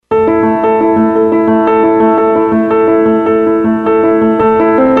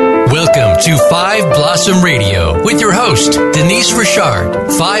to Five Blossom Radio with your host, Denise Richard.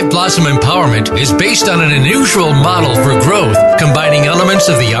 Five Blossom Empowerment is based on an unusual model for growth, combining elements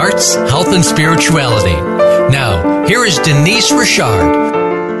of the arts, health, and spirituality. Now, here is Denise Richard.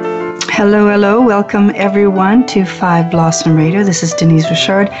 Hello. Welcome, everyone, to Five Blossom Radio. This is Denise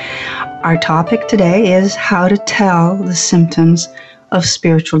Richard. Our topic today is how to tell the symptoms of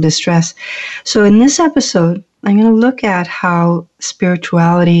spiritual distress. So in this episode, I'm going to look at how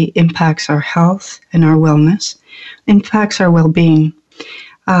spirituality impacts our health and our wellness, impacts our well-being.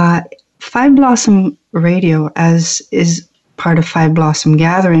 Five Blossom Radio, as is part of Five Blossom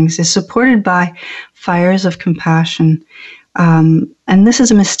Gatherings, is supported by Fires of Compassion. And this is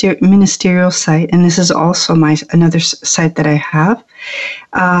a ministerial site, and this is also another site that I have.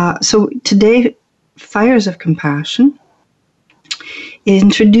 So today, Fires of Compassion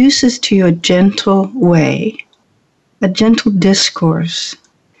introduces to you a gentle way, a gentle discourse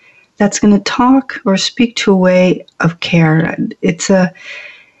that's going to talk or speak to a way of care. It's a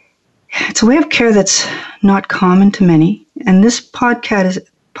way of care that's not common to many, and this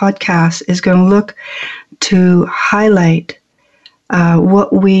podcast is going to look to highlight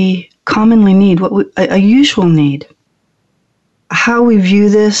what we commonly need, a usual need, how we view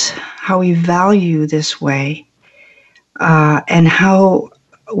this, how we value this way, and how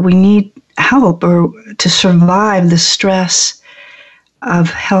we need help or to survive the stress of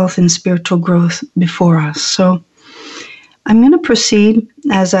health and spiritual growth before us. So I'm going to proceed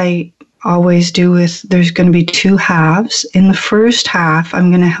as I always do with, there's going to be two halves. In the first half,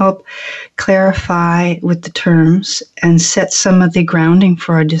 I'm going to help clarify with the terms and set some of the grounding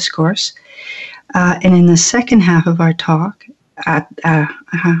for our discourse. And in the second half of our talk,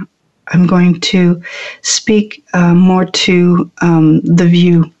 I'm going to speak more to the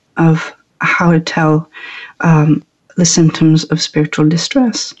view of how to tell the symptoms of spiritual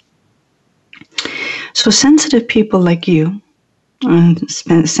distress. So sensitive people like you and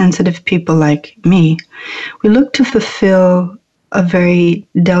sensitive people like me, we look to fulfill a very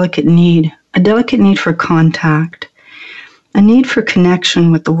delicate need for contact, a need for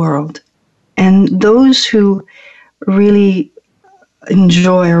connection with the world. And those who really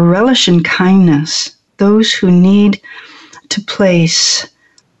enjoy or relish in kindness, those who need to place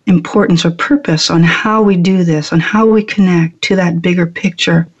importance or purpose on how we do this, on how we connect to that bigger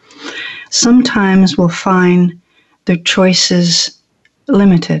picture, sometimes will find their choices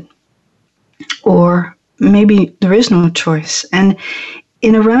limited, or maybe there is no choice. And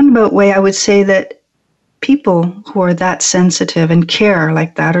in a roundabout way, I would say that people who are that sensitive and care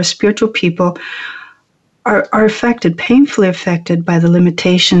like that, or spiritual people, are affected, painfully affected by the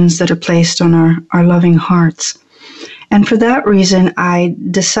limitations that are placed on our loving hearts. And for that reason, I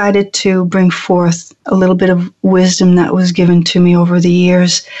decided to bring forth a little bit of wisdom that was given to me over the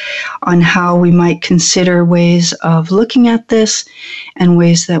years on how we might consider ways of looking at this and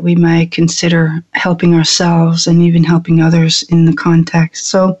ways that we might consider helping ourselves and even helping others in the context.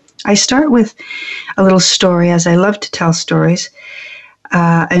 So I start with a little story, as I love to tell stories,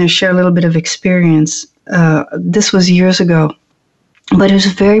 and I share a little bit of experience. This was years ago, but it was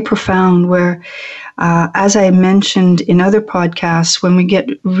very profound where, as I mentioned in other podcasts, when we get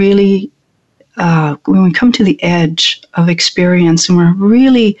really, when we come to the edge of experience and we're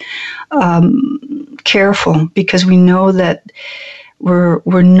really careful because we know that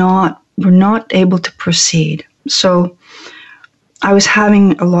we're not able to proceed. So I was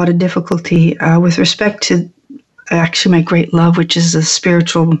having a lot of difficulty with respect to actually my great love, which is the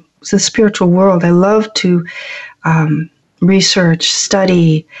spiritual world. I love to research,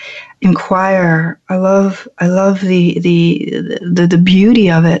 study, inquire. I love the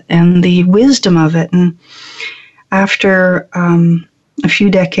beauty of it and the wisdom of it. And after a few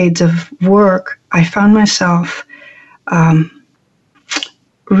decades of work, I found myself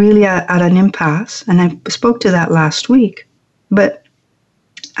really at an impasse, and I spoke to that last week. But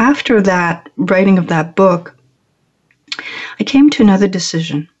after that writing of that book, I came to another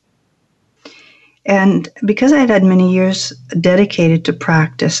decision. And because I had had many years dedicated to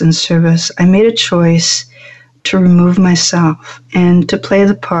practice and service, I made a choice to remove myself and to play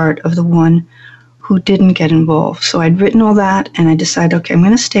the part of the one who didn't get involved. So I'd written all that, and I decided, okay, I'm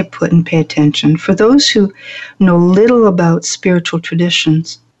going to stay put and pay attention. For those who know little about spiritual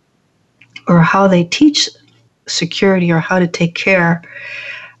traditions or how they teach security or how to take care,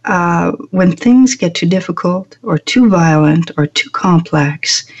 when things get too difficult or too violent or too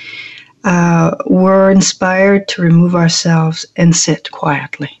complex, we're inspired to remove ourselves and sit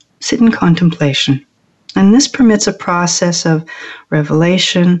quietly, sit in contemplation. And this permits a process of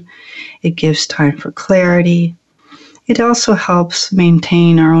revelation. It gives time for clarity. it also helps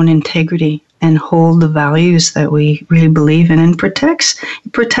maintain our own integrity and hold the values that we really believe in, and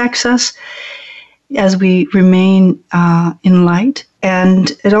protects us as we remain in light.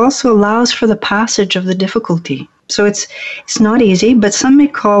 And it also allows for the passage of the difficulty. So it's not easy, but some may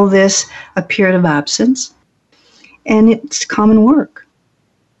call this a period of absence, and it's common work.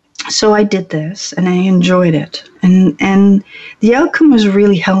 So I did this, and I enjoyed it, and the outcome was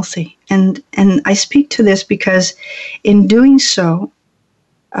really healthy. And I speak to this because in doing so,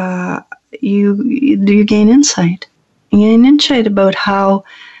 you gain insight. You gain insight about how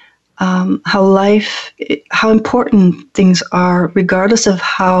life, how important things are, regardless of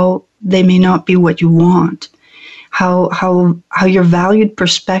how they may not be what you want. How your valued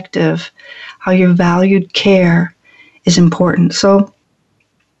perspective, how your valued care is important. So,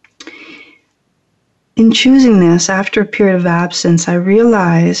 in choosing this, after a period of absence, I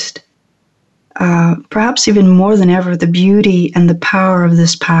realized, perhaps even more than ever, the beauty and the power of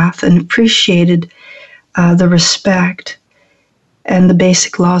this path, and appreciated the respect and the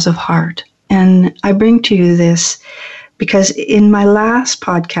basic laws of heart. And I bring to you this because in my last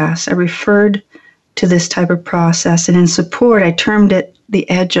podcast, I referred to this type of process, and in support, I termed it the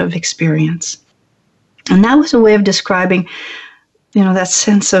edge of experience. And that was a way of describing, that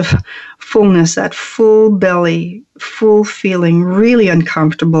sense of fullness, that full belly, full feeling, really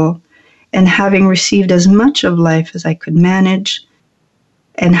uncomfortable, and having received as much of life as I could manage.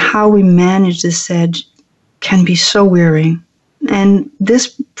 And how we manage this edge can be so wearing. And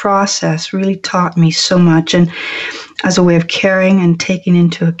this process really taught me so much, and as a way of caring and taking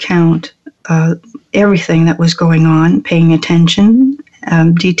into account everything that was going on, paying attention,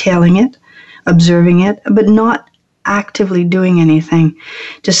 detailing it, observing it, but not actively doing anything,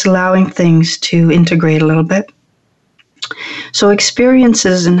 just allowing things to integrate a little bit. So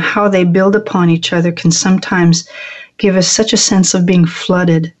experiences and how they build upon each other can sometimes give us such a sense of being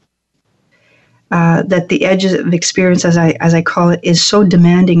flooded, that the edge of experience, as I call it, is so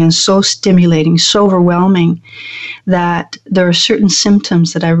demanding and so stimulating, so overwhelming, that there are certain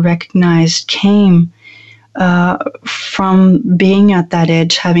symptoms that I recognized came from being at that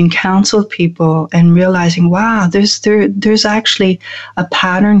edge, having counseled people and realizing, wow, there's actually a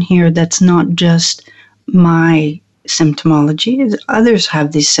pattern here that's not just my symptomology. Others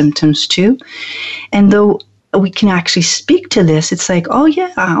have these symptoms too. And though we can actually speak to this, it's like, oh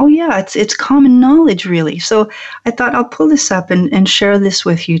yeah, it's common knowledge, really. So I thought I'll pull this up and share this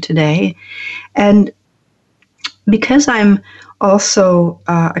with you today. And because I'm also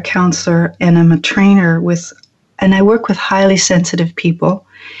a counselor and I'm a trainer and I work with highly sensitive people,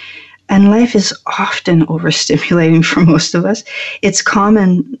 and life is often overstimulating for most of us, it's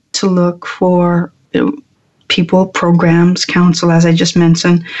common to look for people, programs, counsel, as I just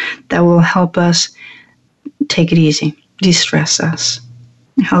mentioned, that will help us take it easy, de-stress us,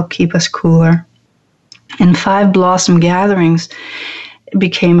 help keep us cooler. And Five Blossom Gatherings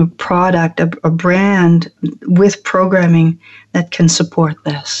became a product, a brand with programming that can support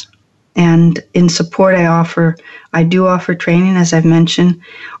this. And in support, I do offer training, as I've mentioned,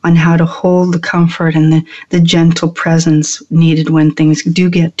 on how to hold the comfort and the gentle presence needed when things do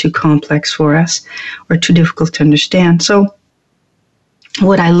get too complex for us or too difficult to understand. So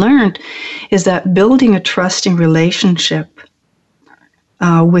what I learned is that building a trusting relationship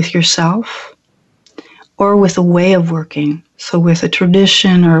with yourself or with a way of working, so with a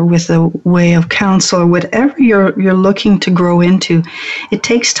tradition or with a way of counsel or whatever you're looking to grow into, it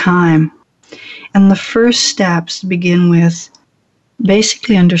takes time. And the first steps begin with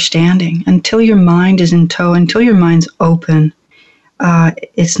basically understanding. Until your mind is in tow, until your mind's open,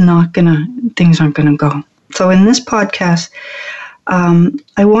 things aren't gonna go. So in this podcast,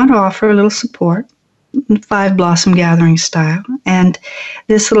 I want to offer a little support, Five Blossom Gathering style, and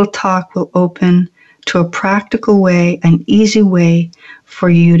this little talk will open to a practical way, an easy way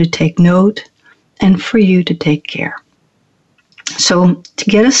for you to take note and for you to take care. So to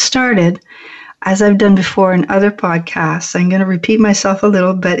get us started, as I've done before in other podcasts, I'm going to repeat myself a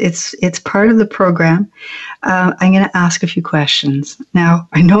little, but it's part of the program. I'm going to ask a few questions. Now,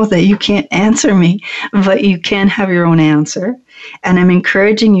 I know that you can't answer me, but you can have your own answer. And I'm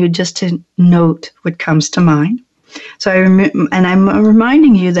encouraging you just to note what comes to mind. So I'm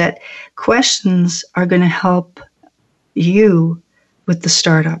reminding you that questions are going to help you with the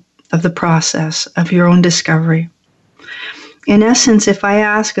startup of the process of your own discovery. In essence, if I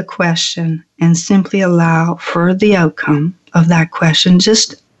ask a question and simply allow for the outcome of that question,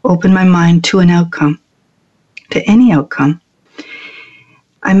 just open my mind to an outcome, to any outcome,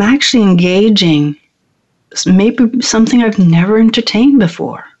 I'm actually engaging maybe something I've never entertained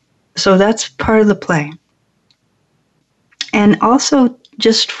before. So that's part of the play. And also,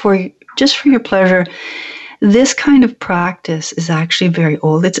 just for your pleasure, this kind of practice is actually very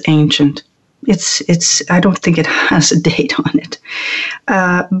old. It's ancient. It's. I don't think it has a date on it,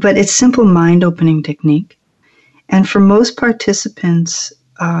 but it's simple mind-opening technique. And for most participants,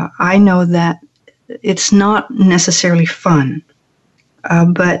 I know that it's not necessarily fun,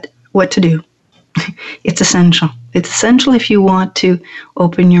 but what to do? It's essential. It's essential if you want to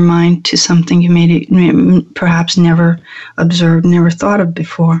open your mind to something you perhaps never observed, never thought of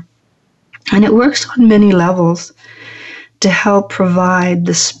before. And it works on many levels to help provide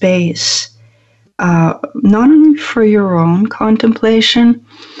the space, not only for your own contemplation,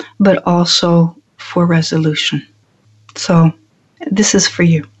 but also for resolution. So this is for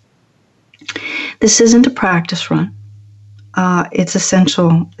you. This isn't a practice run. It's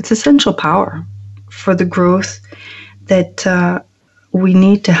essential power for the growth that we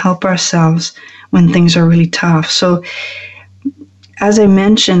need to help ourselves when things are really tough. So as I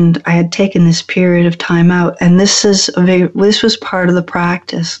mentioned, I had taken this period of time out, and this was part of the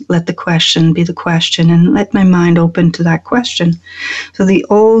practice. Let the question be the question, and let my mind open to that question. So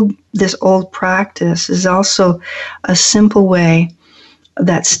this old practice is also a simple way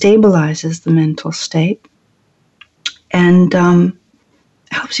that stabilizes the mental state and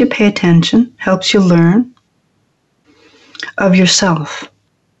helps you pay attention, helps you learn of yourself.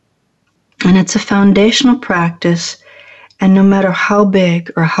 And it's a foundational practice. And no matter how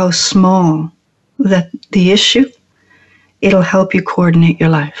big or how small that the issue, it'll help you coordinate your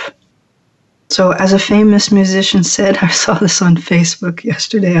life. So as a famous musician said, I saw this on Facebook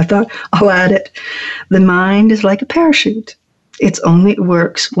yesterday, I thought I'll add it. The mind is like a parachute. It only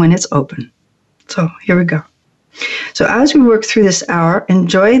works when it's open. So here we go. So as we work through this hour,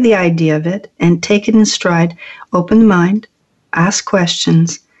 enjoy the idea of it and take it in stride. Open the mind, ask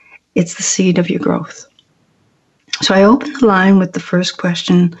questions. It's the seed of your growth. So I open the line with the first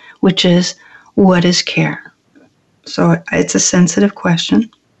question, which is, what is care? So it's a sensitive question.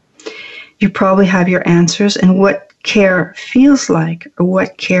 You probably have your answers, and what care feels like, or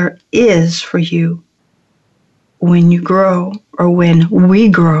what care is for you when you grow, or when we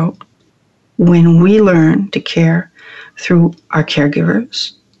grow, when we learn to care through our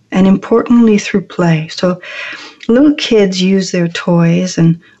caregivers, and importantly through play. So little kids use their toys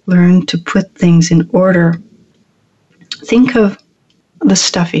and learn to put things in order. Think of the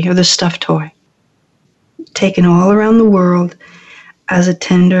stuffy or the stuffed toy taken all around the world as a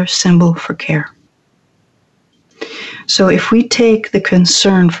tender symbol for care. So if we take the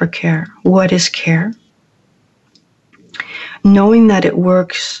concern for care, what is care? Knowing that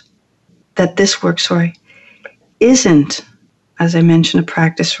this works, isn't, as I mentioned, a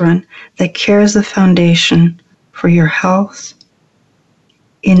practice run, that care is the foundation for your health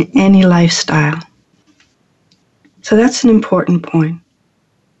in any lifestyle. So that's an important point.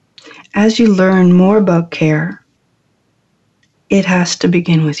 As you learn more about care, it has to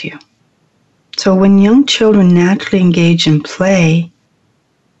begin with you. So when young children naturally engage in play,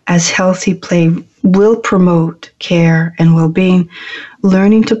 as healthy play will promote care and well-being,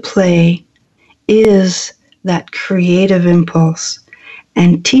 learning to play is that creative impulse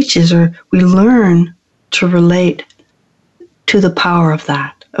and teaches, or we learn to relate to the power of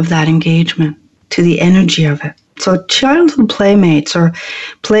that engagement, to the energy of it. So childhood playmates or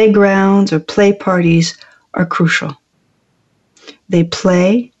playgrounds or play parties are crucial. They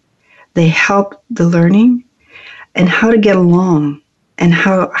play, they help the learning and how to get along and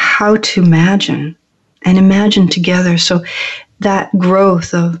how to imagine and imagine together. So that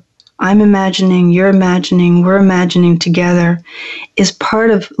growth of I'm imagining, you're imagining, we're imagining together is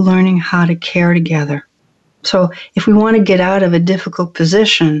part of learning how to care together. So if we want to get out of a difficult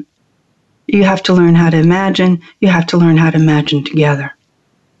position, you have to learn how to imagine. You have to learn how to imagine together.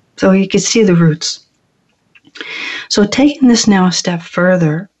 So you can see the roots. So taking this now a step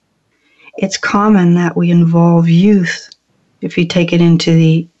further, it's common that we involve youth, if you take it into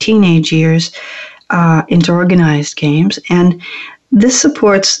the teenage years, into organized games. And this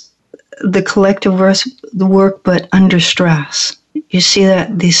supports the collective work, but under stress. You see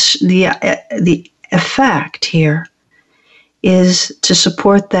that the effect here is to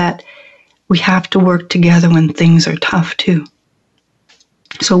support that we have to work together when things are tough too.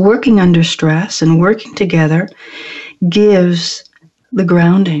 So working under stress and working together gives the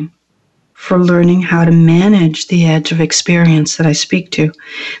grounding for learning how to manage the edge of experience that I speak to.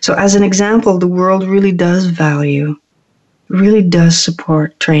 So as an example, the world really does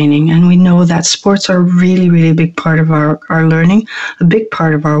support training. And we know that sports are really, really a big part of our learning, a big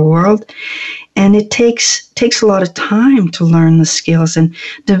part of our world. And it takes a lot of time to learn the skills and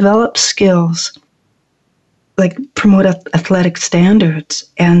develop skills promote athletic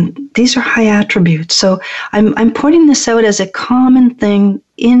standards, and these are high attributes. So I'm pointing this out as a common thing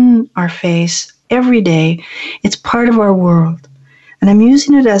in our face every day. It's part of our world, and I'm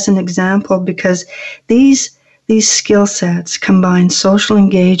using it as an example because these skill sets combine social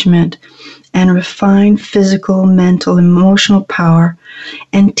engagement and refine physical, mental, emotional power,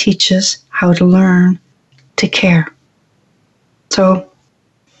 and teach us how to learn to care. So,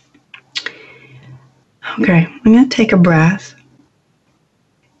 okay, I'm going to take a breath.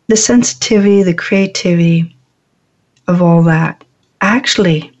 The sensitivity, the creativity of all that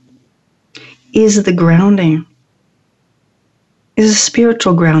actually is the grounding, is a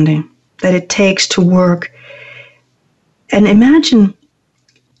spiritual grounding that it takes to work. And imagine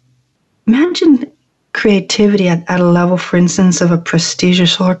creativity at a level, for instance, of a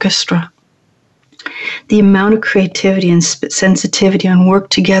prestigious orchestra. The amount of creativity and sensitivity and work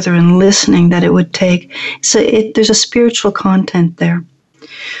together and listening that it would take. So there's a spiritual content there.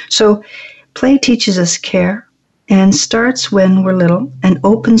 So play teaches us care and starts when we're little and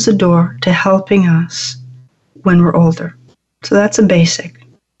opens the door to helping us when we're older. So that's a basic.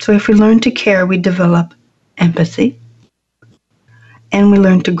 So if we learn to care, we develop empathy. And we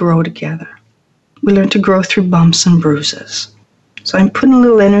learn to grow together. We learn to grow through bumps and bruises. So I'm putting a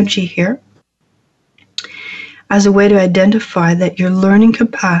little energy here as a way to identify that your learning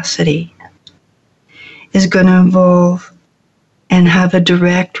capacity is going to evolve and have a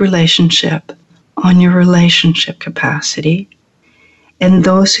direct relationship on your relationship capacity. And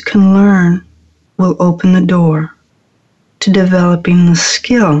those who can learn will open the door to developing the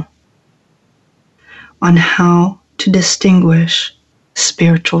skill on how to distinguish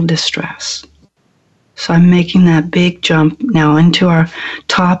spiritual distress. So I'm making that big jump now into our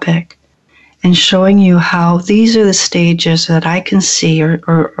topic and showing you how these are the stages that I can see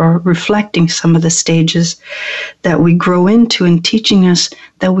or reflecting some of the stages that we grow into and teaching us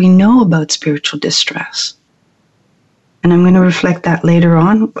that we know about spiritual distress. And I'm going to reflect that later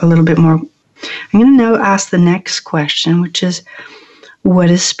on a little bit more. I'm going to now ask the next question, which is, what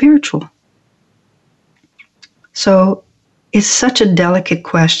is spiritual? So it's such a delicate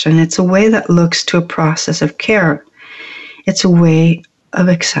question. It's a way that looks to a process of care. It's a way of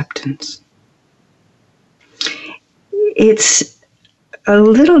acceptance. It's a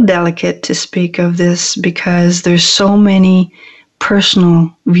little delicate to speak of this because there's so many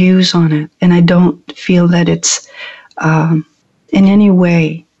personal views on it, and I don't feel that it's in any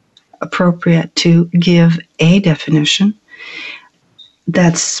way appropriate to give a definition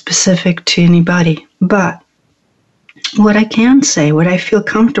that's specific to anybody. But what I can say, what I feel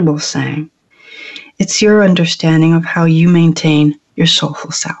comfortable saying, it's your understanding of how you maintain your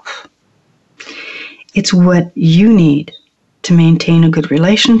soulful self. It's what you need to maintain a good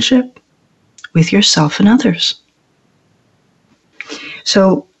relationship with yourself and others.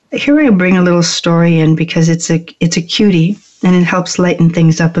 So here I bring a little story in because it's a cutie and it helps lighten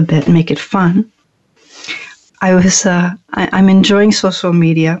things up a bit and make it fun. I'm enjoying social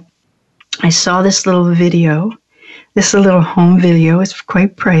media. I saw this little video. This is a little home video. It's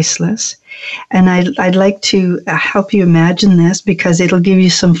quite priceless. And I'd like to help you imagine this because it'll give you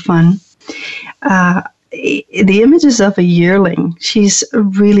some fun. The image is of a yearling. She's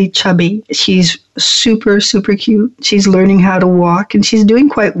really chubby. She's super, super cute. She's learning how to walk, and she's doing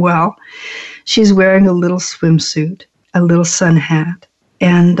quite well. She's wearing a little swimsuit, a little sun hat,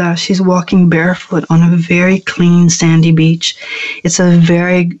 and she's walking barefoot on a very clean, sandy beach. It's a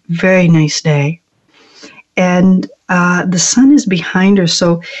very, very nice day. And the sun is behind her,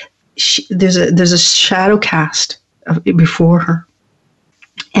 so there's a shadow cast before her.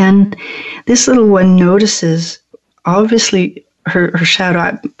 And this little one notices, obviously, her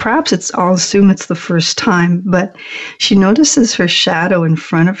shadow. Perhaps I'll assume it's the first time, but she notices her shadow in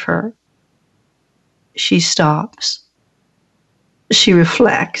front of her. She stops. She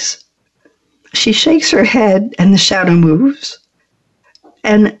reflects. She shakes her head, and the shadow moves.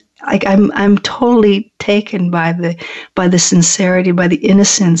 And I'm totally taken by the sincerity, by the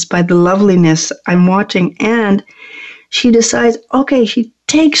innocence, by the loveliness I'm watching. And she decides, okay, she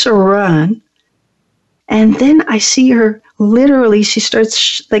takes a run. And then I see her literally, she starts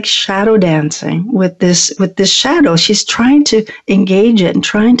shadow dancing with this shadow. She's trying to engage it and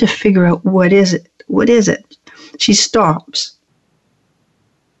trying to figure out what is it? What is it? She stops.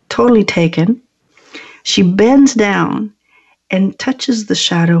 Totally taken. She bends down and touches the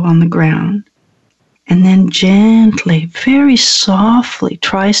shadow on the ground, and then gently, very softly,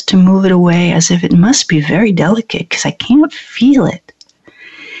 tries to move it away as if it must be very delicate because I can't feel it.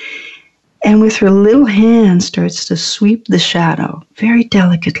 And with her little hand starts to sweep the shadow very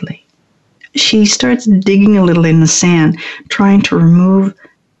delicately she starts digging a little in the sand, trying to remove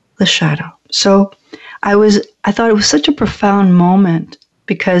the shadow. So I thought it was such a profound moment,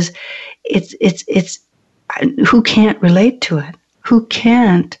 because it's who can't relate to it? Who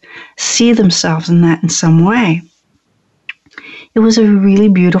can't see themselves in that in some way? It was a really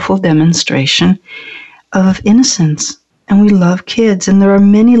beautiful demonstration of innocence. And we love kids, and there are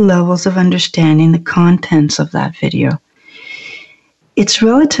many levels of understanding the contents of that video. It's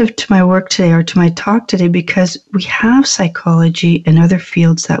relative to my work today, or to my talk today, because we have psychology and other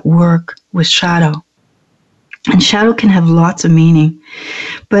fields that work with shadow. And shadow can have lots of meaning,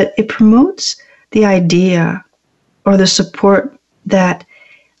 but it promotes the idea or the support that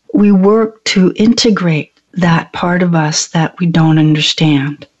we work to integrate that part of us that we don't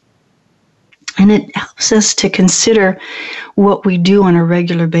understand. And it helps us to consider what we do on a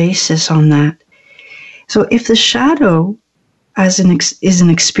regular basis on that. So if the shadow is an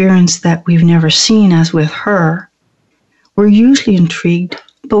experience that we've never seen, as with her, we're usually intrigued,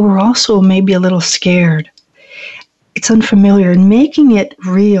 but we're also maybe a little scared. It's unfamiliar, and making it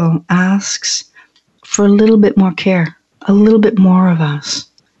real asks for a little bit more care, a little bit more of us.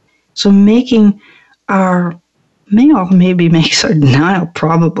 So making our maybe makes our denial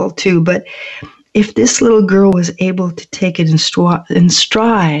probable too, but if this little girl was able to take it in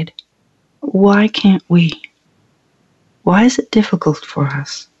stride, why can't we? Why is it difficult for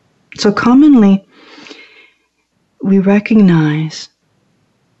us? So commonly, we recognize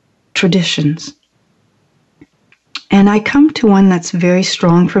traditions. And I come to one that's very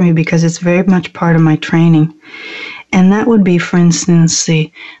strong for me, because it's very much part of my training. And that would be, for instance,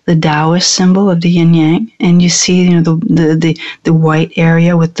 the Taoist symbol of the yin yang. And you see, the white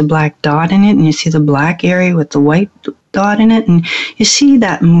area with the black dot in it, and you see the black area with the white dot in it, and you see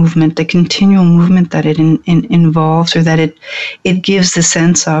that movement, the continual movement that it involves, or that it gives the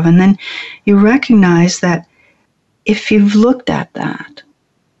sense of. And then you recognize that if you've looked at that,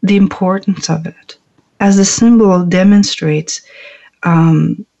 the importance of it, as the symbol demonstrates,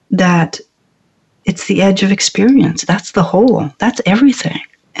 that it's the edge of experience. That's the whole. That's everything.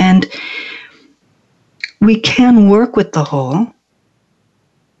 And we can work with the whole.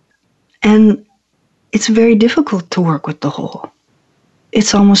 And it's very difficult to work with the whole.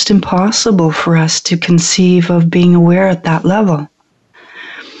 It's almost impossible for us to conceive of being aware at that level.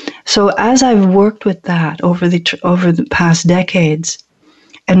 So as I've worked with that over the past decades,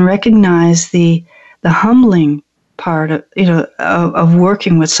 and recognized the humbling part of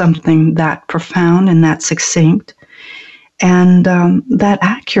working with something that profound and that succinct and that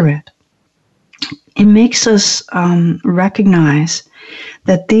accurate, it makes us recognize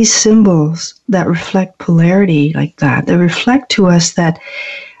that these symbols that reflect polarity like that, they reflect to us that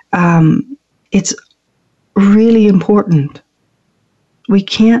it's really important. We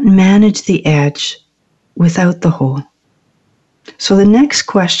can't manage the edge without the whole. So the next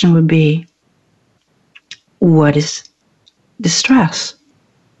question would be, what is distress?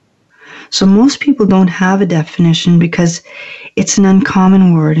 So most people don't have a definition, because it's an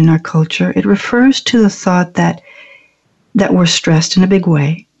uncommon word in our culture. It refers to the thought that we're stressed in a big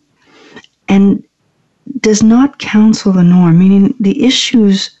way, and does not counsel the norm, meaning the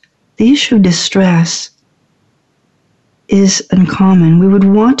issue of distress is uncommon. We would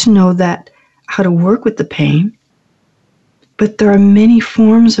want to know how to work with the pain, but there are many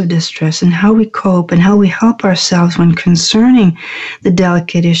forms of distress, and how we cope and how we help ourselves when concerning the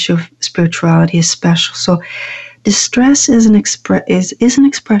delicate issue of spirituality is special. So distress is an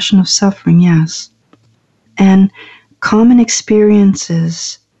expression of suffering, yes. And common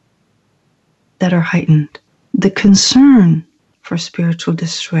experiences that are heightened. The concern for spiritual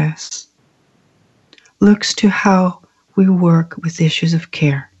distress looks to how we work with issues of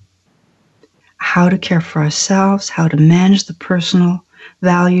care. How to care for ourselves, how to manage the personal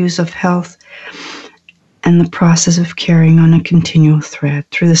values of health, and the process of carrying on a continual thread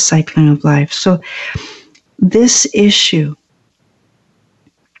through the cycling of life. So this issue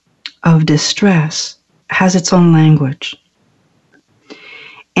of distress has its own language.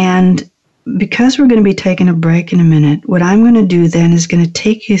 And because we're going to be taking a break in a minute, what I'm going to do then is going to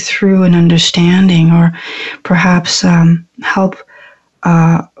take you through an understanding, or perhaps help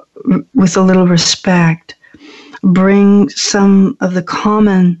with a little respect, bring some of the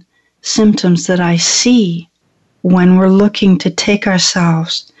common symptoms that I see when we're looking to take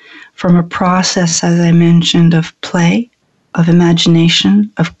ourselves from a process, as I mentioned, of play, of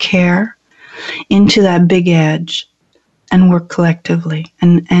imagination, of care, into that big edge, and work collectively,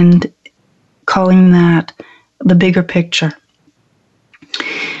 and calling that the bigger picture.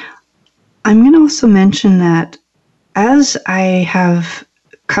 I'm going to also mention that as I have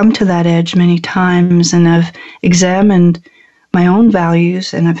come to that edge many times, and I've examined my own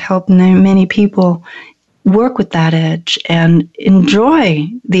values, and I've helped many people work with that edge and enjoy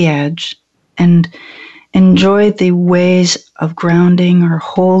the edge and enjoy the ways of grounding or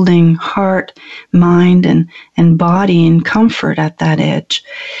holding heart, mind, and body in comfort at that edge.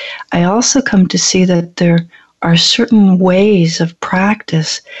 I also come to see that there are certain ways of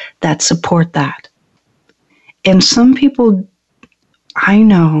practice that support that. And some people I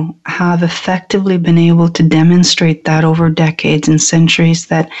know have effectively been able to demonstrate that over decades and centuries,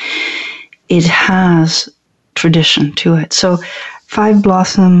 that it has tradition to it. So Five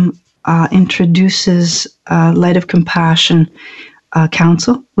Blossom introduces Light of Compassion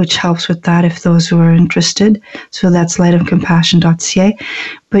Council, which helps with that if those who are interested. So that's lightofcompassion.ca.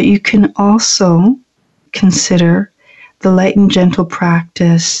 But you can also consider the light and gentle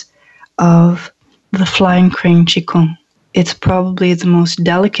practice of the Flying Crane Qigong. It's probably the most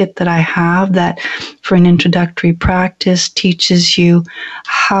delicate that I have, that for an introductory practice teaches you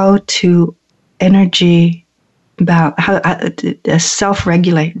how to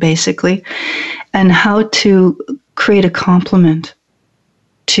self-regulate, basically, and how to create a complement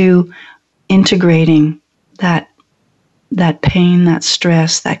to integrating that pain, that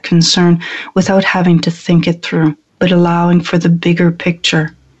stress, that concern, without having to think it through, but allowing for the bigger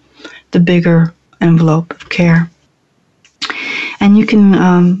picture, the bigger envelope of care. And you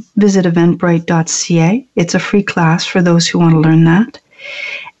can visit eventbrite.ca. It's a free class for those who want to learn that.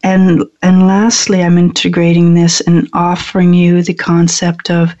 And lastly, I'm integrating this and offering you the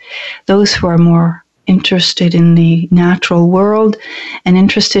concept of those who are more interested in the natural world and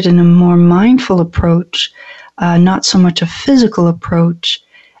interested in a more mindful approach, not so much a physical approach.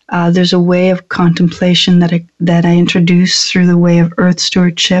 There's a way of contemplation that I introduce through the way of Earth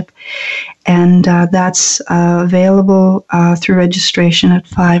Stewardship, and that's available through registration at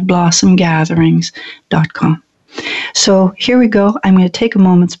fiveBlossomGatherings.com. So here we go. I'm going to take a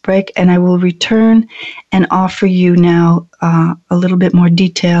moment's break, and I will return and offer you now a little bit more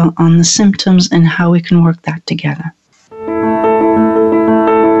detail on the symptoms and how we can work that together.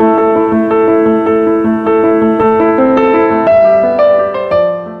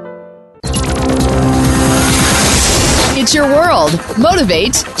 It's your world.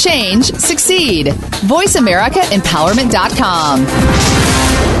 Motivate, change, succeed. VoiceAmericaEmpowerment.com.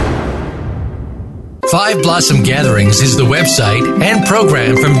 Five Blossom Gatherings is the website and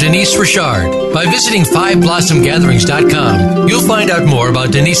program from Denise Richard. By visiting FiveBlossomGatherings.com, you'll find out more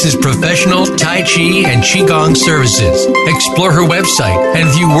about Denise's professional Tai Chi and Qigong services, explore her website, and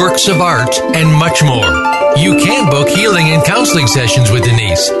view works of art, and much more. You can book healing and counseling sessions with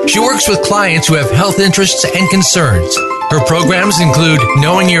Denise. She works with clients who have health interests and concerns. Her programs include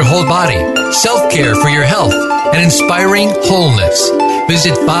Knowing Your Whole Body, Self-Care for Your Health, and Inspiring Wholeness.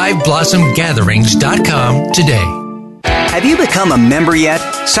 Visit FiveBlossomGatherings.com today. Have you become a member yet?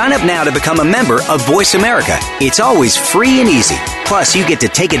 Sign up now to become a member of Voice America. It's always free and easy. Plus, you get to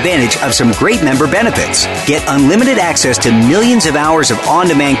take advantage of some great member benefits. Get unlimited access to millions of hours of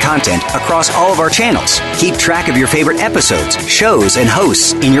on-demand content across all of our channels. Keep track of your favorite episodes, shows, and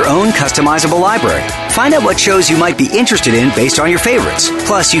hosts in your own customizable library. Find out what shows you might be interested in based on your favorites.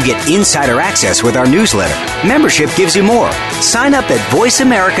 Plus, you get insider access with our newsletter. Membership gives you more. Sign up at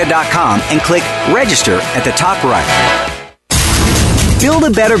voiceamerica.com and click register at the top right. Build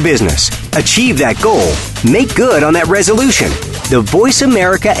a better business. Achieve that goal. Make good on that resolution. The Voice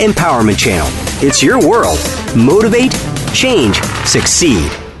America Empowerment Channel. It's your world. Motivate, change,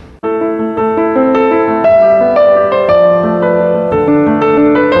 succeed.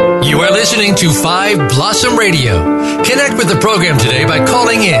 You are listening to Five Blossom Radio. Connect with the program today by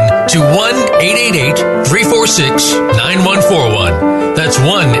calling in to 1-888-346-9141. That's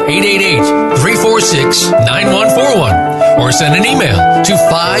 1-888-346-9141. Or send an email to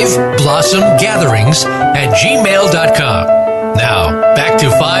fiveBlossomGatherings@gmail.com. Now, back to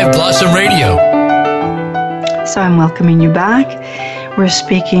Five Blossom Radio. So I'm welcoming you back. We're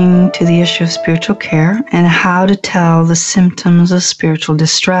speaking to the issue of spiritual care and how to tell the symptoms of spiritual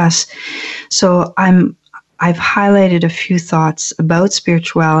distress. So I've highlighted a few thoughts about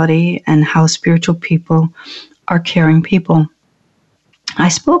spirituality and how spiritual people are caring people. I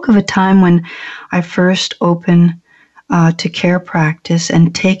spoke of a time when I first opened to care practice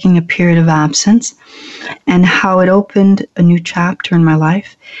and taking a period of absence, and how it opened a new chapter in my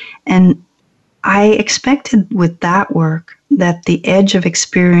life. And I expected with that work that the edge of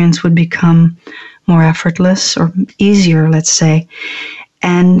experience would become more effortless or easier, let's say.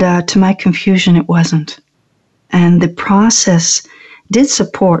 And to my confusion, it wasn't. And the process did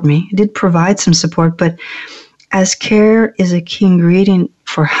support me, it did provide some support, but as care is a key ingredient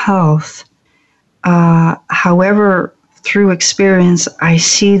for health. However, through experience, I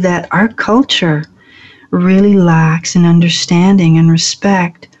see that our culture really lacks in understanding and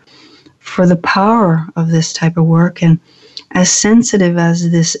respect for the power of this type of work. And as sensitive as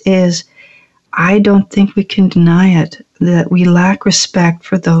this is, I don't think we can deny it, that we lack respect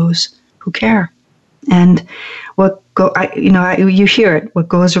for those who care. And you hear it, what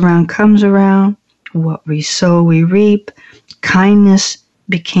goes around comes around, what we sow we reap. Kindness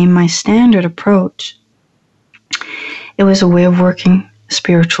became my standard approach. It was a way of working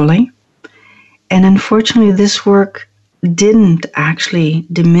spiritually. And unfortunately, this work didn't actually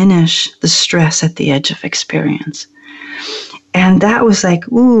diminish the stress at the edge of experience. And that was like,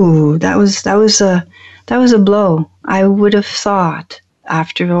 ooh, that was a blow. I would have thought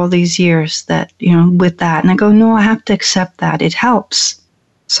after all these years that, with that, and I go, no, I have to accept that. It helps.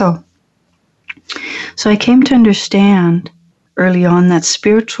 So I came to understand early on that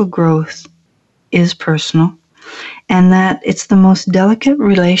spiritual growth is personal, and that it's the most delicate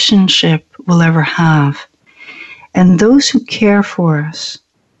relationship we'll ever have. And those who care for us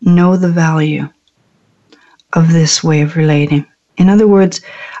know the value of this way of relating. In other words,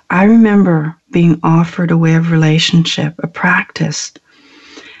 I remember being offered a way of relationship, a practice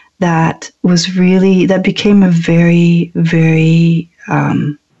that became a very, very,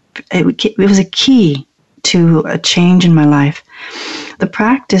 it was a key to a change in my life. The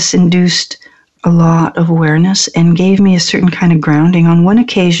practice induced a lot of awareness and gave me a certain kind of grounding. On one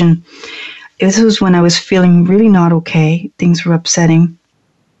occasion, this was when I was feeling really not okay. Things were upsetting.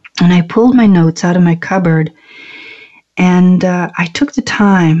 And I pulled my notes out of my cupboard, and I took the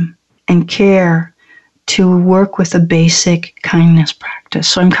time and care to work with a basic kindness practice.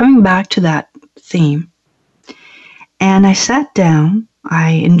 So I'm coming back to that theme. And I sat down.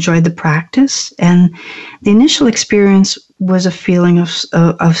 I enjoyed the practice, and the initial experience was a feeling of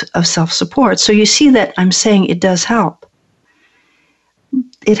self-support. So you see that I'm saying it does help.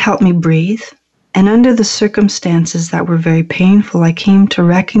 It helped me breathe. And under the circumstances that were very painful, I came to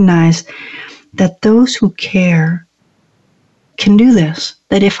recognize that those who care can do this.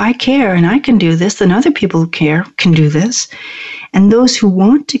 That if I care and I can do this, then other people who care can do this. And those who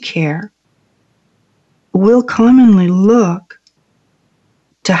want to care will commonly look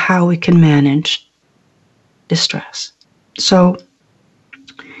to how we can manage distress. So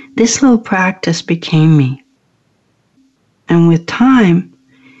this little practice became me. And with time,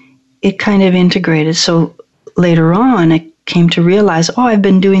 it kind of integrated. So later on, I came to realize, I've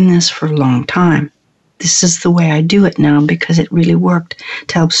been doing this for a long time. This is the way I do it now because it really worked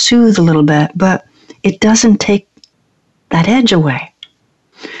to help soothe a little bit, but it doesn't take that edge away.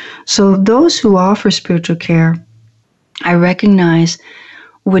 So those who offer spiritual care, I recognize,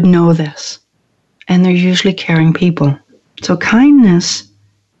 would know this, and they're usually caring people. So kindness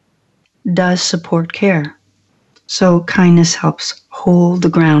does support care. So kindness helps hold the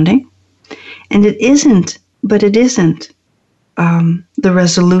grounding, and it isn't the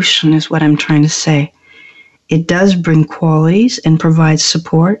resolution is what I'm trying to say. It does bring qualities and provide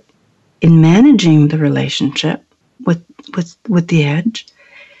support in managing the relationship with the edge.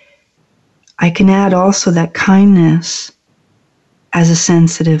 I can add also that kindness as a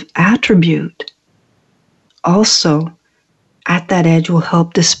sensitive attribute also at that edge will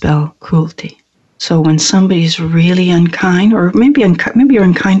help dispel cruelty. So when somebody's really unkind, or maybe you're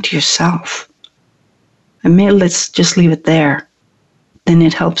unkind to yourself, and let's just leave it there, then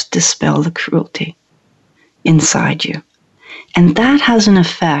it helps dispel the cruelty inside you. And that has an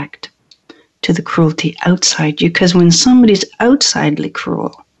effect to the cruelty outside you, because when somebody's outsidely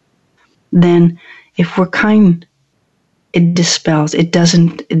cruel, then if we're kind, it dispels, it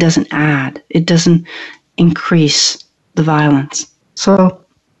doesn't add, it doesn't increase the violence. So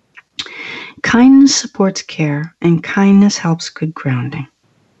kindness supports care, and kindness helps good grounding.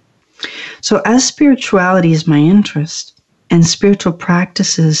 So as spirituality is my interest, and spiritual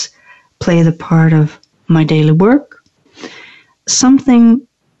practices play the part of my daily work, something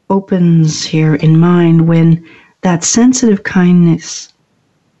opens here in mind when that sensitive kindness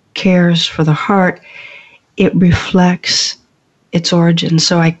cares for the heart. It reflects its origin.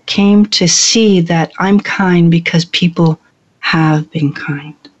 So I came to see that I'm kind because people have been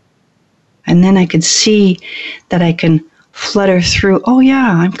kind. And then I could see that I can flutter through,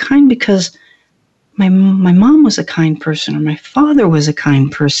 I'm kind because my mom was a kind person, or my father was a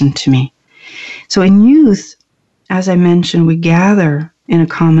kind person to me. So in youth, as I mentioned, we gather in a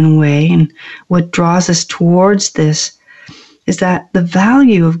common way, and what draws us towards this is that the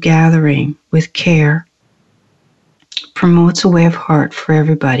value of gathering with care promotes a way of heart for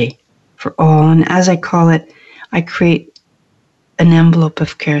everybody, for all. And as I call it, I create an envelope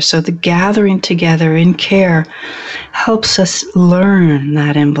of care. So the gathering together in care helps us learn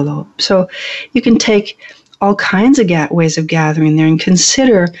that envelope. So you can take all kinds of ways of gathering there, and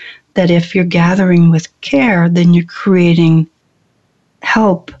consider that if you're gathering with care, then you're creating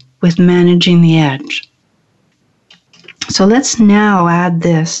help with managing the edge. So let's now add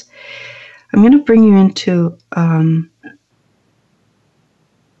this. I'm going to bring you into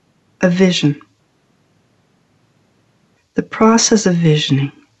a vision. The process of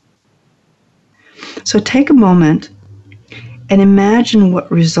visioning. So take a moment and imagine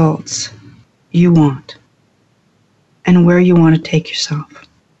what results you want and where you want to take yourself.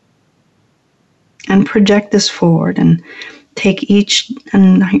 And project this forward and take each,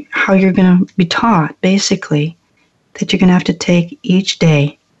 and how you're going to be taught, basically, that you're going to have to take each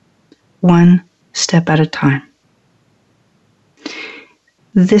day one step at a time.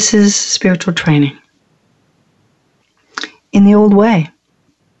 This is spiritual training in the old way.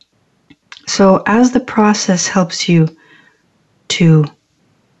 So as the process helps you to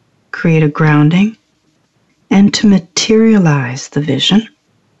create a grounding and to materialize the vision,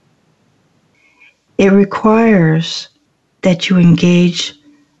 it requires that you engage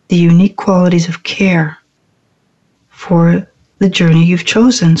the unique qualities of care for the journey you've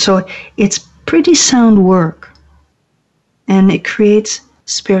chosen. So it's pretty sound work, and it creates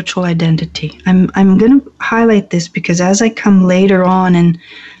spiritual identity. I'm going to highlight this because as I come later on and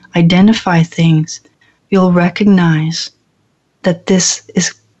identify things, you'll recognize that this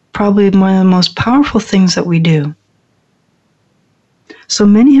is probably one of the most powerful things that we do. So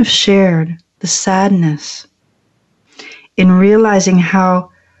many have shared the sadness in realizing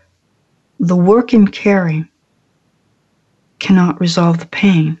how the work in caring cannot resolve the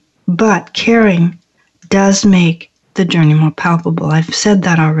pain, but caring does make the journey more palpable. I've said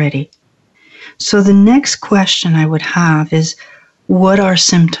that already. So the next question I would have is, what are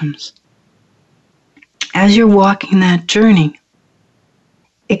symptoms? As you're walking that journey,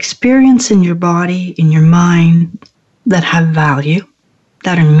 experience in your body, in your mind, that have value,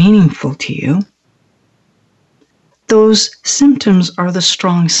 that are meaningful to you. Those symptoms are the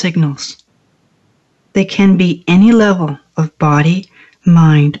strong signals. They can be any level of body,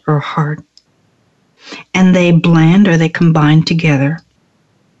 mind, or heart. And they blend or they combine together,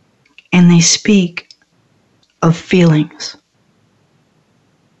 and they speak of feelings.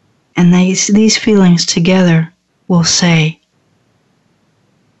 And these feelings together will say,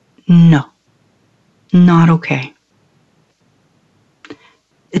 no, not okay.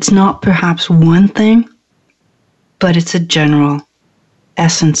 It's not perhaps one thing, but it's a general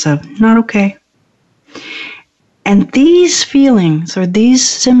essence of not okay. And these feelings or these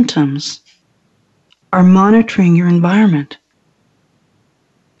symptoms are monitoring your environment.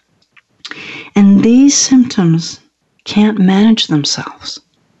 And these symptoms can't manage themselves.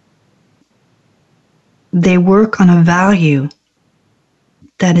 They work on a value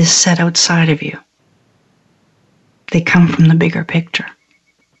that is set outside of you. They come from the bigger picture.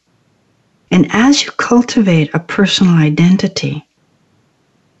 And as you cultivate a personal identity,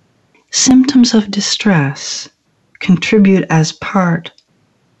 symptoms of distress contribute as part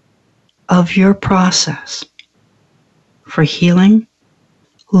of your process for healing,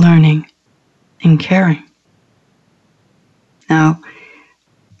 learning, and caring. Now,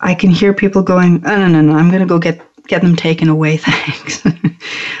 I can hear people going, oh, no, I'm going to go get them taken away, thanks.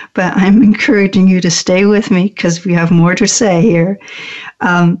 But I'm encouraging you to stay with me because we have more to say here.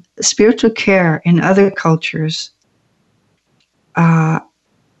 Spiritual care in other cultures,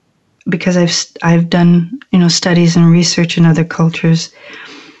 because I've done studies and research in other cultures,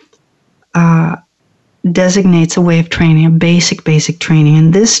 designates a way of training, a basic training.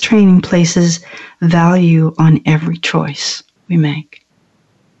 And this training places value on every choice we make.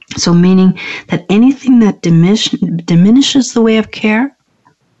 So meaning that anything that diminishes the way of care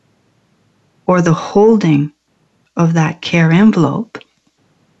or the holding of that care envelope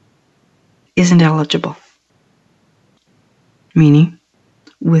isn't eligible. Meaning,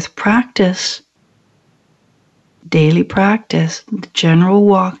 with practice, daily practice, the general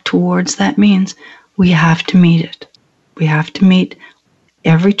walk towards that means we have to meet it. We have to meet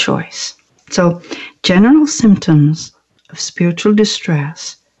every choice. So, general symptoms of spiritual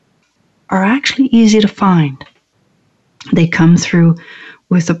distress are actually easy to find. They come through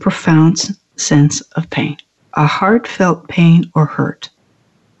with a profound sense of pain, a heartfelt pain or hurt.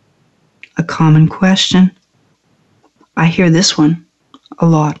 A common question, I hear this one a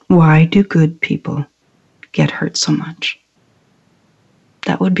lot, why do good people get hurt so much?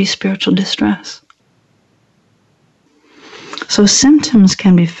 That would be spiritual distress. So symptoms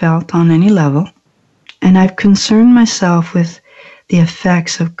can be felt on any level, and I've concerned myself with the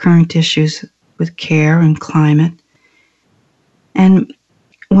effects of current issues with care and climate. And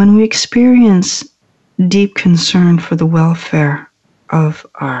when we experience deep concern for the welfare of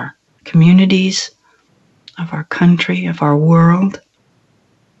our communities, of our country, of our world,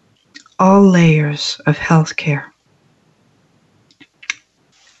 all layers of healthcare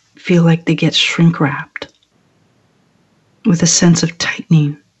feel like they get shrink-wrapped with a sense of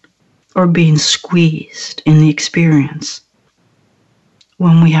tightening or being squeezed in the experience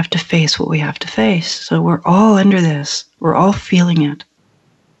when we have to face what we have to face. So we're all under this. We're all feeling it.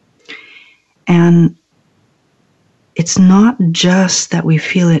 And it's not just that we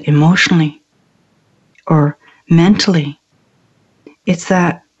feel it emotionally or mentally. It's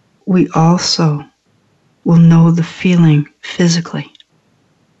that we also will know the feeling physically.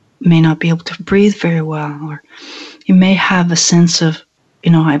 You may not be able to breathe very well, or you may have a sense of,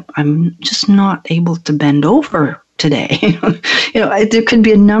 I'm just not able to bend over today. There could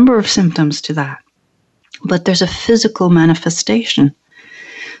be a number of symptoms to that, but there's a physical manifestation.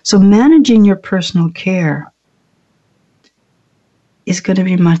 So managing your personal care is going to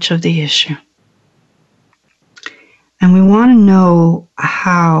be much of the issue. And we want to know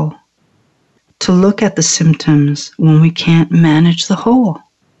how to look at the symptoms when we can't manage the whole.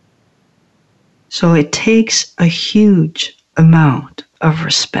 So it takes a huge amount of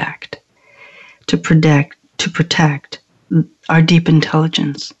respect to protect our deep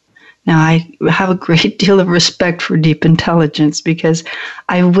intelligence. Now, I have a great deal of respect for deep intelligence because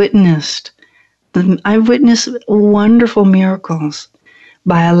I've witnessed wonderful miracles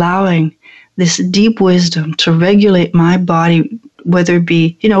by allowing this deep wisdom to regulate my body, whether it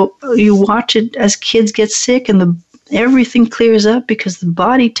be, you watch it as kids get sick and everything clears up because the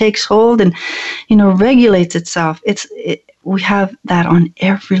body takes hold and, regulates itself. We have that on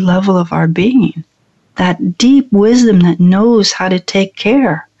every level of our being, that deep wisdom that knows how to take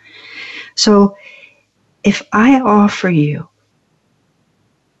care. So if I offer you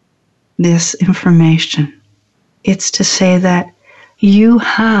this information, it's to say that you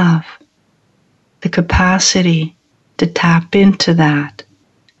have the capacity to tap into that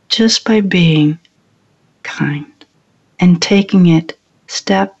just by being kind and taking it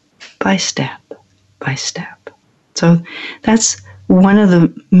step by step by step. So that's one of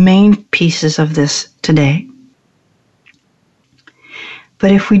the main pieces of this today.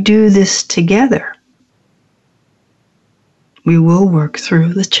 But if we do this together, we will work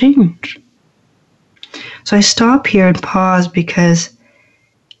through the change. So I stop here and pause because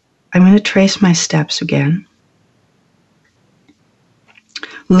I'm going to trace my steps again,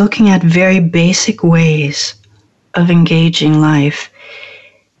 looking at very basic ways of engaging life.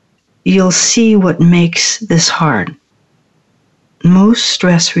 You'll see what makes this hard. Most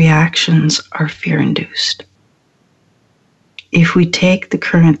stress reactions are fear-induced. If we take the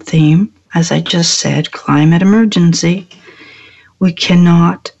current theme, as I just said, climate emergency, we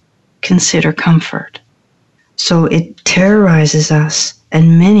cannot consider comfort. So it terrorizes us,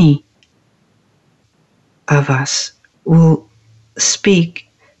 and many of us will speak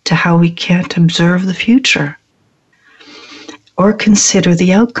to how we can't observe the future or consider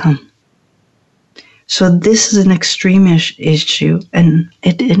the outcome. So this is an extreme issue, and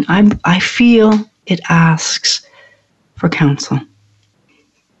I feel it asks for counsel.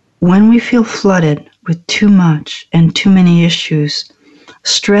 When we feel flooded with too much and too many issues,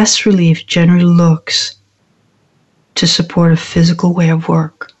 stress relief generally looks to support a physical way of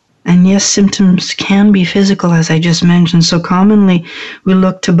work. And yes, symptoms can be physical, as I just mentioned. So commonly, we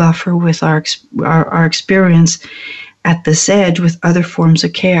look to buffer with our experience at this edge with other forms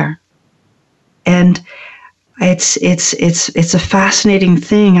of care. And it's a fascinating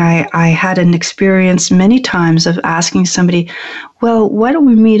thing. I had an experience many times of asking somebody, well, why don't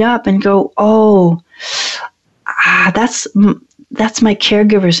we meet up and go, that's my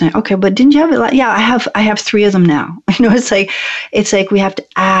caregiver's name. Okay, but didn't you have it? Yeah, I have 3 of them now. It's like we have to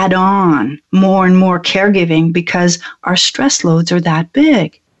add on more and more caregiving because our stress loads are that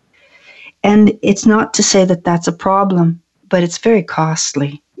big. And it's not to say that that's a problem, but it's very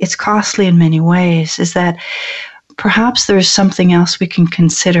costly. It's costly in many ways, is that perhaps there's something else we can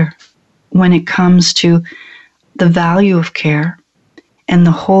consider when it comes to the value of care and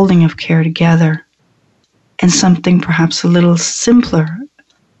the holding of care together, and something perhaps a little simpler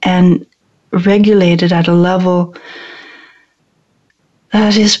and regulated at a level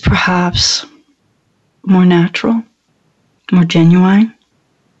that is perhaps more natural, more genuine,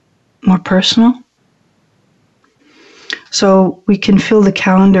 more personal. So we can fill the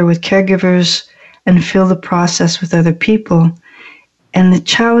calendar with caregivers and fill the process with other people. And the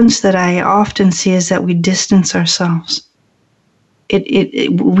challenge that I often see is that we distance ourselves.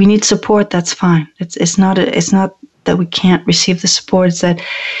 we need support. That's fine. It's not that we can't receive the support. It's that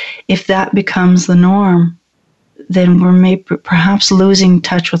if that becomes the norm, then we're perhaps losing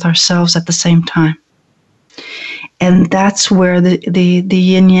touch with ourselves at the same time. And that's where the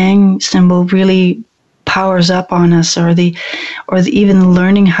yin yang symbol really powers up on us, or even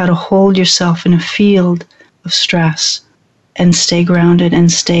learning how to hold yourself in a field of stress and stay grounded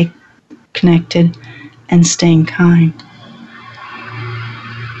and stay connected and staying kind.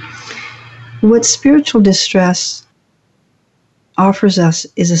 What spiritual distress offers us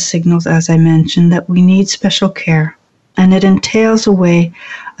is a signal, as I mentioned, that we need special care, and it entails a way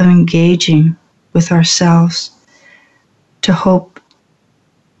of engaging with ourselves to hope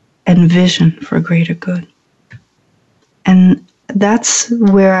and vision for a greater good. And that's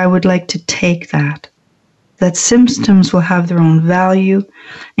where I would like to take that symptoms will have their own value,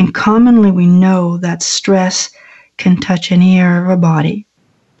 and commonly we know that stress can touch any area of our body.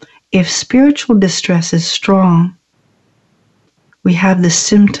 If spiritual distress is strong, we have the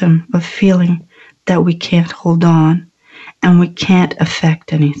symptom of feeling that we can't hold on and we can't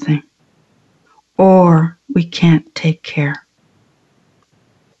affect anything, or we can't take care.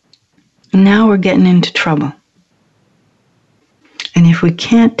 And now we're getting into trouble. And if we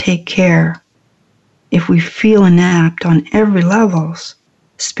can't take care, if we feel inapt on every levels,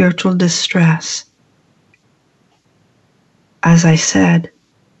 spiritual distress, as I said,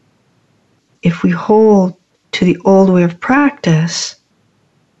 if we hold to the old way of practice,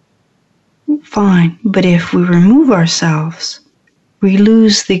 fine. But if we remove ourselves, we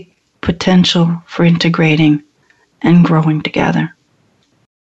lose the potential for integrating and growing together.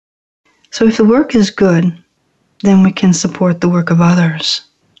 So if the work is good, then we can support the work of others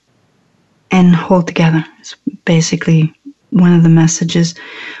and hold together. It's basically one of the messages.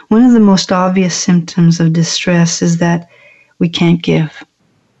 One of the most obvious symptoms of distress is that we can't give.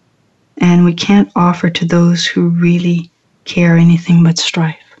 And we can't offer to those who really care anything but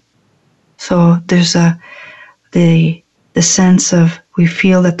strife. So there's the sense of we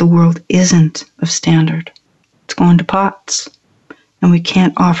feel that the world isn't of standard. It's going to pots. And we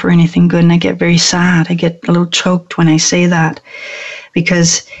can't offer anything good. And I get very sad. I get a little choked when I say that,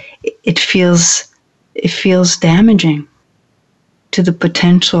 because it feels damaging to the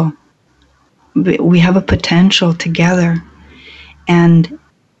potential. We have a potential together. And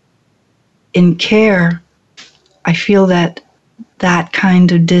in care, I feel that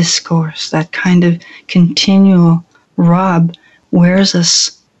kind of discourse, that kind of continual rub wears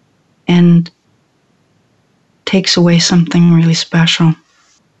us and takes away something really special.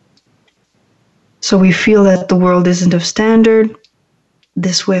 So we feel that the world isn't of standard.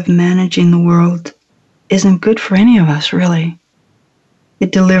 This way of managing the world isn't good for any of us, really.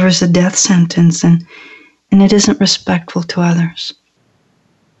 It delivers a death sentence, and it isn't respectful to others.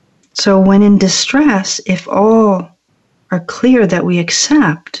 So when in distress, if all are clear that we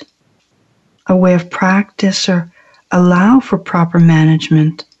accept a way of practice or allow for proper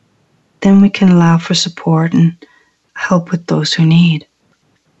management, then we can allow for support and help with those who need.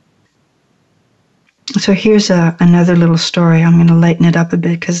 So here's another little story. I'm going to lighten it up a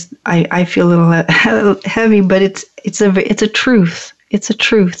bit because I feel a little heavy, but it's a truth. It's a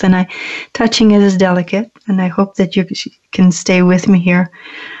truth, and touching it is delicate, and I hope that you can stay with me here.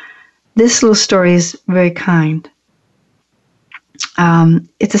 This little story is very kind.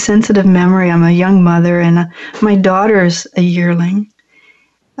 It's a sensitive memory. I'm a young mother, and my daughter's a yearling.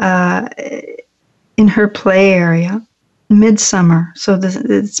 In her play area, midsummer, so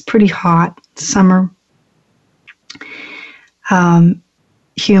it's pretty hot, summer,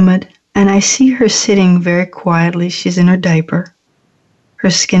 humid, and I see her sitting very quietly. She's in her diaper. Her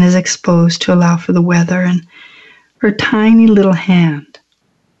skin is exposed to allow for the weather, and her tiny little hand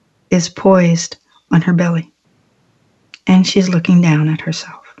is poised on her belly. And she's looking down at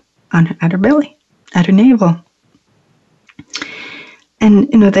herself, at her belly, at her navel. And,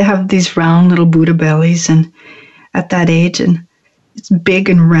 they have these round little Buddha bellies, and at that age, and it's big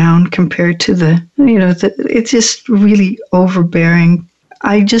and round compared to it's just really overbearing.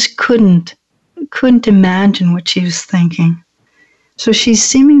 I just couldn't imagine what she was thinking. So she's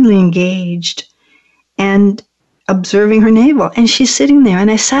seemingly engaged and observing her navel, and she's sitting there,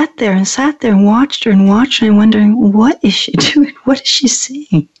 and I sat there and watched her, and I'm wondering, what is she doing? What is she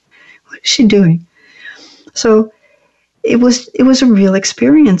seeing? What is she doing? So it was a real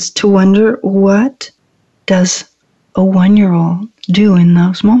experience to wonder, what does a 1-year-old do in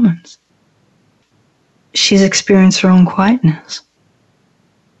those moments? She's experienced her own quietness.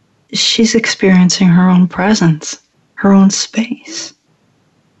 She's experiencing her own presence, her own space.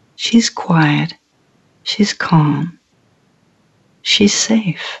 She's quiet. She's calm. She's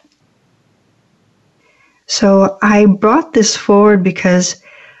safe. So I brought this forward because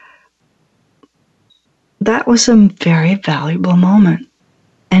that was a very valuable moment.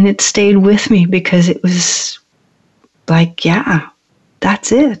 And it stayed with me because it was like, yeah,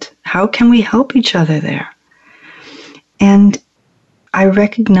 that's it. How can we help each other there? And I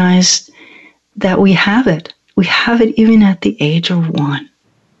recognized that we have it. We have it even at the age of 1.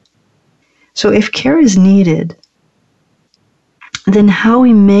 So if care is needed, then how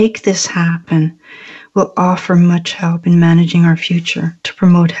we make this happen will offer much help in managing our future to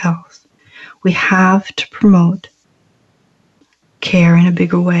promote health. We have to promote care in a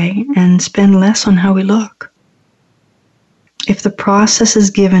bigger way and spend less on how we look. If the process is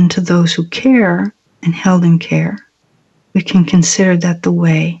given to those who care and held in care, we can consider that the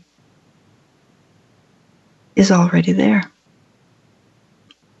way is already there.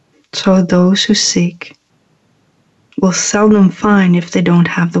 So those who seek will seldom find if they don't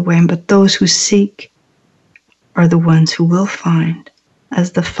have the way, but those who seek are the ones who will find,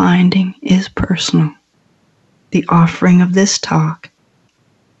 as the finding is personal. The offering of this talk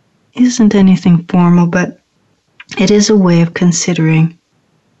isn't anything formal, but it is a way of considering.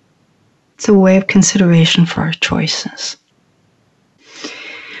 It's a way of consideration for our choices.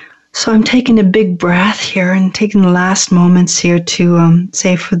 So I'm taking a big breath here and taking the last moments here to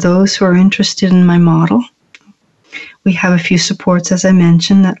say, for those who are interested in my model, we have a few supports, as I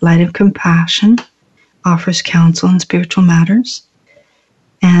mentioned, that Light of Compassion offers counsel in spiritual matters.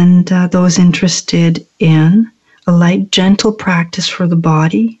 And those interested in a light, gentle practice for the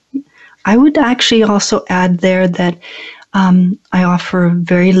body. I would actually also add there that I offer a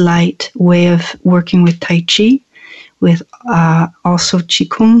very light way of working with Tai Chi, with also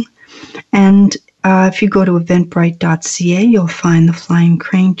Qigong. And if you go to eventbrite.ca, you'll find the Flying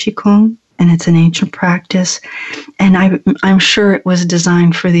Crane Qigong, and it's an ancient practice. And I'm sure it was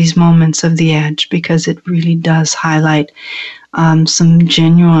designed for these moments of the edge, because it really does highlight some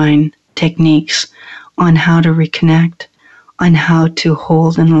genuine techniques on how to reconnect, on how to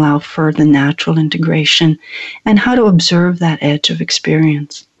hold and allow for the natural integration, and how to observe that edge of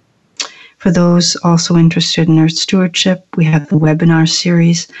experience. For those also interested in Earth Stewardship, we have the webinar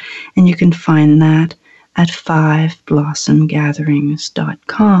series, and you can find that at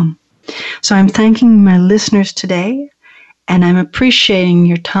 5blossomgatherings.com. So I'm thanking my listeners today, and I'm appreciating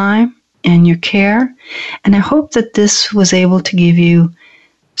your time and your care, and I hope that this was able to give you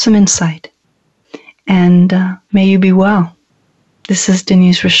some insight. And may you be well. This is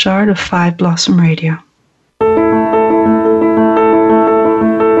Denise Richard of 5 Blossom Radio.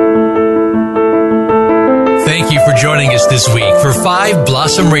 Thank you for joining us this week for 5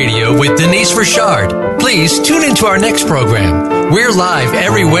 Blossom Radio with Denise Richard. Please tune into our next program. We're live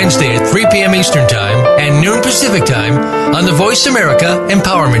every Wednesday at 3 p.m. Eastern Time and noon Pacific Time on the Voice America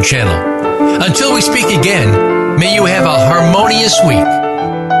Empowerment Channel. Until we speak again, may you have a harmonious week.